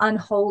of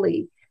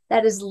unholy.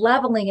 That is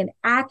leveling an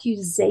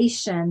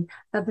accusation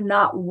of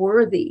not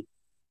worthy.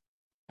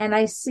 And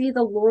I see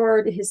the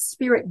Lord, his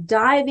spirit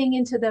diving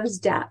into those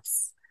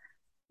depths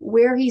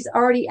where he's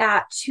already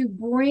at to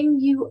bring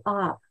you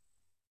up.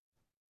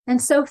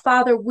 And so,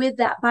 Father, with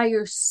that, by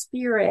your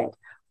spirit,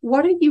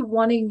 what are you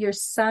wanting your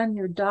son,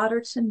 your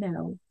daughter to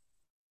know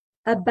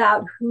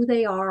about who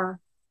they are,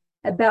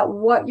 about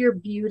what you're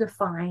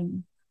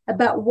beautifying,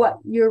 about what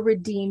you're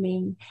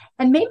redeeming,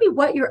 and maybe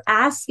what you're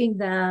asking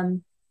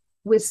them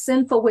with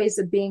sinful ways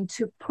of being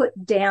to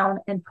put down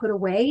and put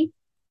away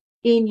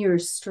in your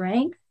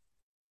strength,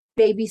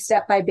 baby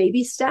step by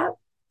baby step.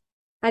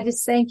 I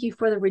just thank you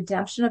for the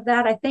redemption of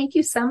that. I thank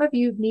you. Some of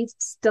you need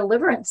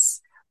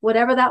deliverance,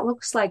 whatever that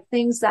looks like,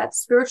 things, that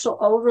spiritual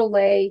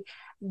overlay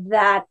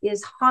that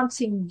is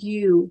haunting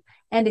you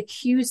and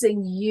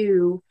accusing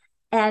you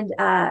and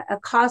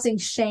causing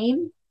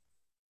shame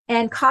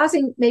and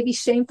causing maybe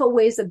shameful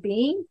ways of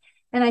being.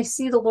 And I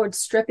see the Lord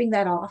stripping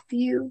that off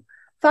you.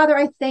 Father,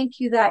 I thank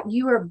you that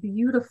you are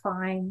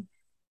beautifying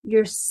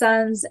your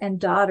sons and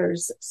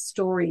daughters'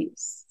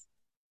 stories.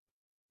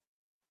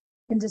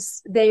 And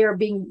just, they are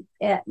being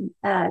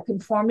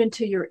conformed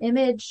into your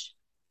image,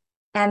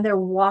 and they're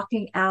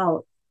walking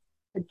out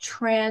a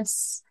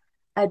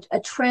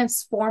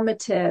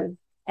transformative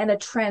and a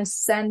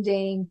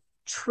transcending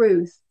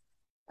truth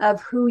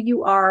of who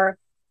you are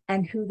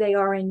and who they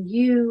are in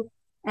you.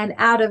 And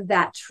out of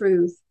that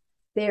truth,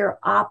 they're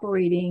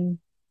operating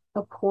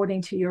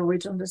according to your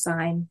original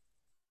design.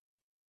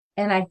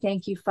 And I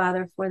thank you,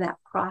 Father, for that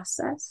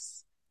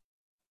process.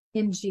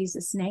 In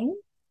Jesus' name,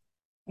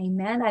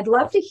 amen. I'd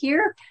love to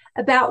hear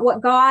about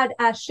what God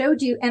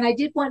showed you. And I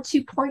did want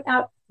to point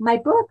out my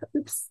book.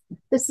 Oops,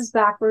 this is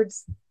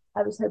backwards.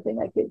 I was hoping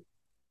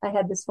I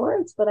had this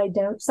forwards, but I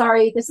don't.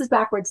 Sorry, this is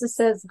backwards. This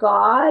says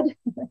God,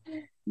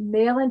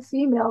 male and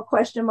female, ?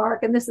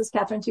 And this is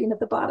Catherine Toon at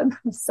the bottom.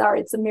 I'm sorry,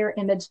 it's a mirror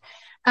image.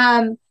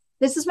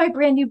 This is my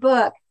brand new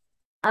book,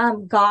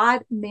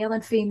 God, male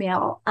and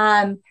female.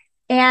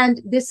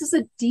 And this is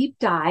a deep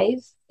dive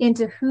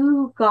into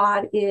who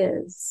God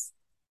is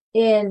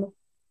in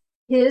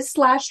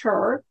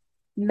his/her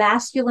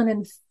masculine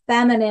and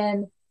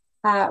feminine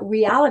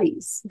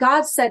realities.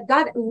 God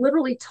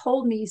literally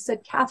told me, he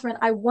said, Catherine,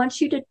 I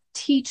want you to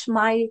teach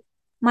my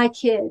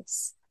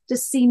kids to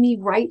see me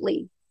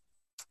rightly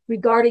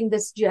regarding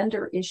this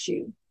gender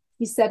issue.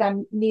 He said,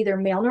 I'm neither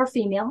male nor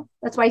female.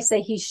 That's why I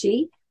say he,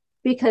 she,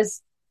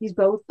 because he's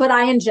both, but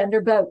I engender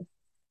both.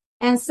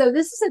 And so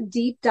this is a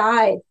deep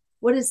dive.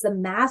 What is the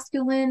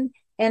masculine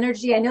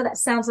energy? I know that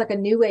sounds like a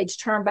new age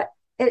term, but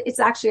it's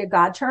actually a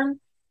God term,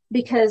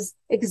 because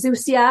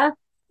exousia,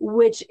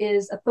 which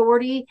is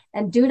authority,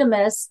 and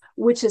dunamis,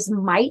 which is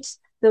might,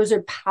 those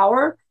are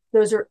power,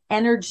 those are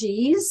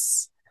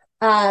energies,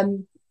 are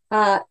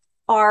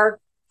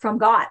from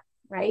God,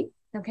 right?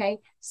 Okay.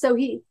 So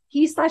he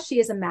He/she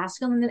is a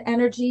masculine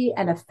energy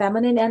and a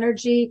feminine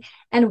energy,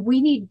 and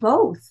we need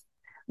both.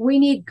 We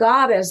need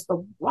God as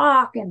the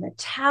rock and the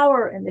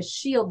tower and the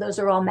shield. Those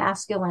are all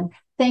masculine.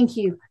 Thank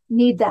you.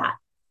 Need that.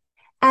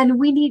 And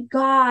we need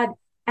God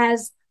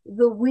as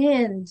the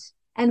wind,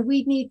 and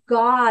we need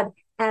God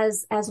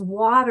as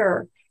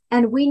water,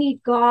 and we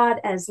need God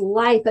as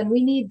life, and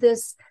we need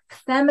this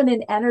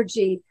feminine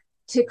energy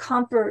to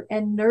comfort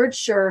and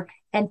nurture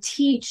and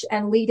teach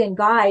and lead and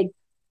guide.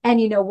 And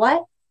you know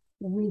what?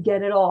 We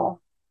get it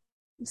all.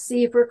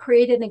 See, if we're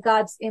created in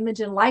God's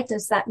image and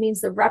likeness, that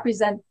means the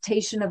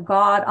representation of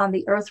God on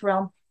the earth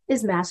realm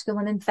is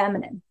masculine and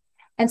feminine.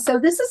 And so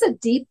this is a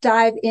deep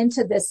dive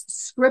into this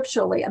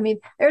scripturally. I mean,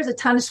 there's a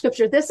ton of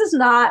scripture. This is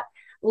not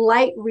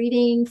light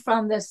reading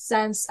from the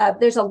sense of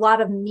there's a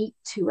lot of meat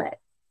to it.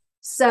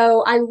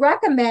 So I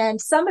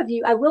recommend some of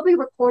you, I will be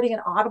recording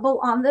an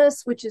Audible on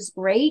this, which is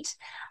great.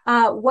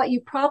 What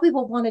you probably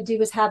will want to do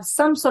is have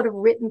some sort of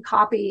written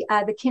copy.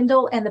 The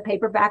Kindle and the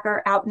paperback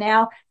are out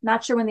now.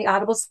 Not sure when the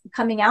Audible's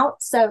coming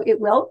out, so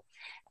it will.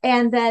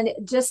 And then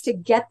just to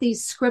get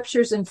these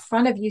scriptures in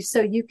front of you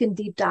so you can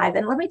deep dive.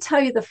 And let me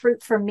tell you the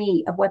fruit for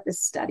me of what this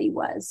study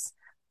was.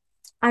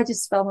 I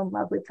just fell in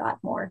love with God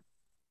more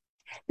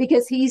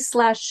because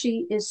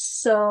he/she is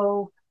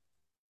so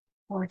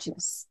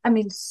gorgeous. I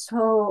mean,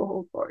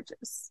 so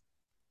gorgeous.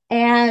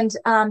 And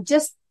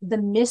just the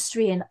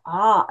mystery and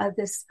awe of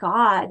this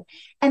God.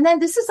 And then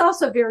this is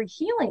also very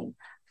healing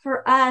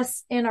for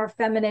us in our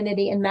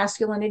femininity and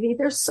masculinity.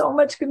 There's so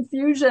much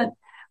confusion,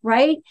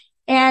 right?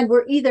 And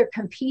we're either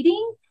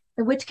competing,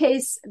 in which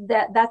case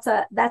that's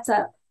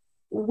a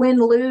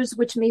win-lose,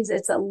 which means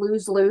it's a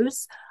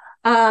lose-lose.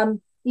 And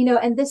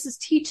this is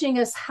teaching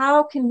us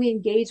how can we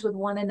engage with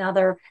one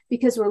another,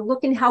 because we're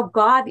looking how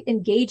God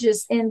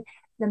engages in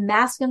the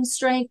masculine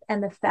strength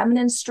and the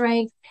feminine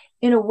strength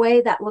in a way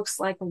that looks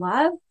like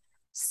love.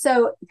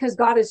 So, because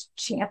God is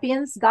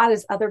champions, God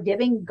is other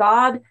giving,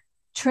 God,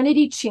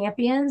 Trinity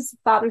champions,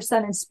 Father,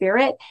 Son, and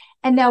Spirit.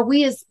 And now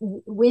we as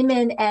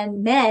women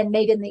and men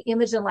made in the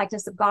image and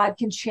likeness of God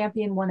can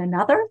champion one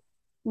another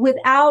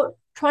without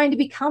trying to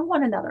become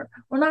one another.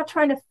 We're not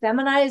trying to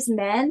feminize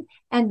men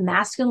and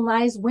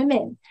masculinize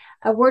women.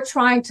 We're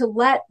trying to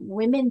let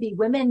women be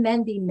women,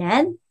 men be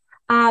men.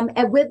 And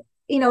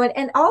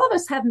all of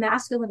us have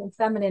masculine and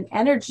feminine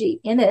energy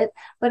in it,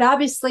 but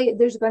obviously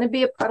there's going to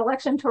be a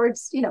predilection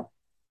towards,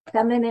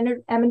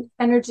 feminine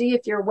energy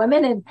if you're a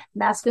woman and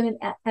masculine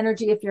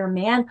energy if you're a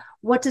man.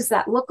 What does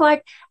that look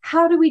like?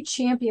 How do we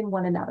champion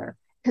one another?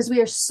 Because we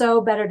are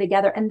so better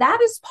together. And that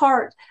is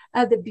part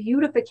of the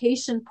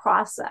beautification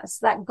process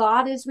that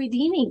God is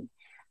redeeming,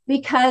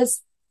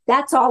 because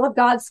that's all of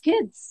God's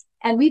kids.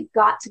 And we've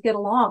got to get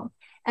along.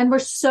 And we're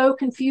so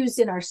confused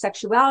in our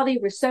sexuality.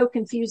 We're so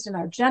confused in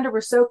our gender.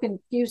 We're so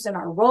confused in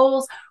our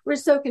roles. We're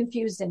so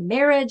confused in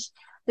marriage.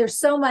 There's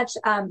so much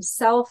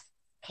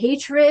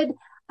self-hatred.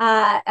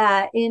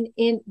 There's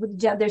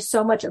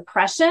so much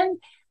oppression.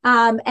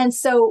 And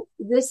so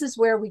this is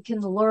where we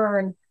can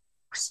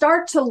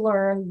start to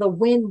learn the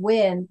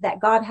win-win that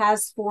God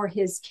has for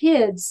his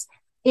kids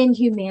in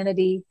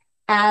humanity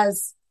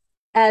as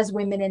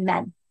women and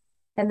men.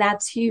 And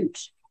that's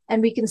huge.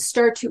 And we can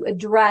start to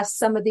address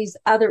some of these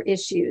other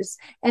issues.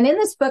 And in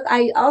this book,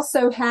 I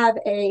also have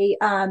a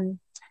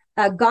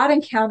God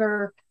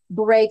encounter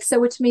break. So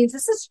which means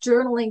this is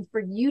journaling for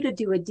you to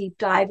do a deep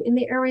dive in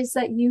the areas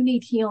that you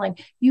need healing.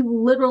 You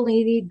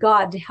literally need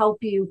God to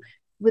help you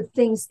with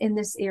things in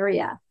this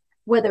area,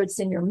 whether it's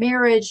in your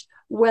marriage,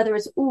 whether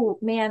it's, oh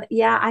man,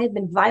 yeah, I have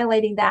been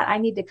violating that. I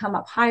need to come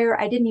up higher.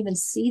 I didn't even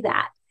see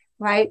that.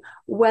 Right?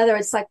 Whether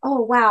it's like,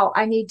 oh, wow,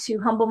 I need to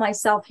humble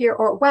myself here,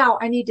 or wow,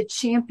 I need to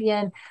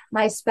champion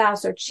my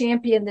spouse or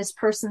champion this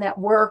person at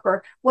work,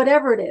 or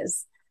whatever it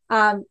is,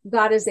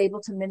 God is able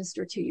to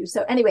minister to you.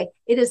 So anyway,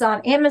 it is on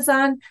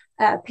Amazon,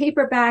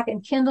 paperback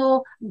and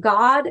Kindle,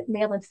 God,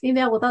 male and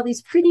female, with all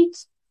these pretty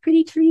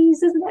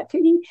trees. Isn't that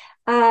pretty?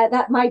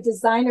 That my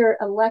designer,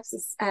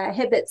 Alexis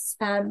Hibbets,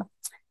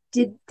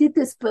 did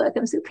this book.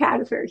 I'm so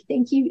proud of her.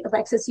 Thank you,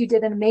 Alexis. You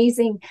did an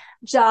amazing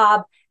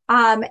job.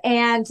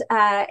 And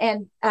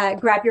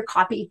grab your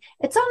copy.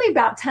 It's only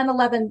about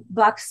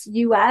 $10-11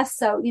 US.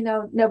 So,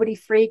 nobody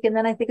freak. And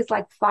then I think it's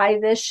like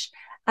 $5-ish,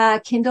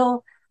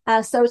 Kindle.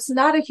 So it's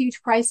not a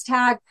huge price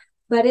tag,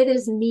 but it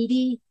is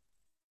meaty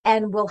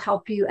and will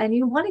help you. And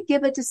you want to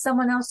give it to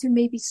someone else who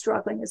may be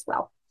struggling as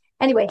well.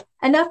 Anyway,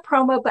 enough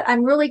promo, but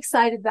I'm really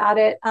excited about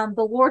it.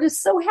 The Lord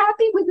is so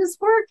happy with this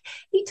work.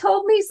 He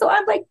told me, so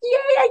I'm like,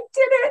 yay, I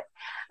did it.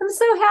 I'm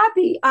so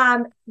happy.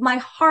 My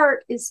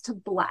heart is to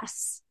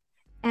bless.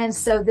 And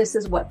so this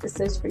is what this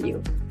is for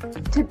you,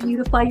 to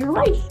beautify your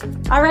life.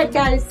 All right,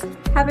 guys,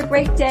 have a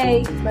great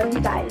day. Love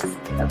you guys.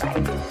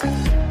 Bye-bye.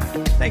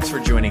 Thanks for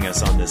joining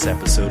us on this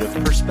episode of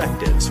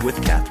Perspectives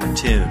with Catherine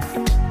Toon.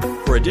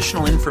 For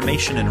additional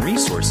information and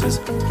resources,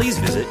 please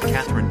visit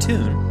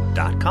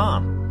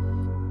catherinetoon.com.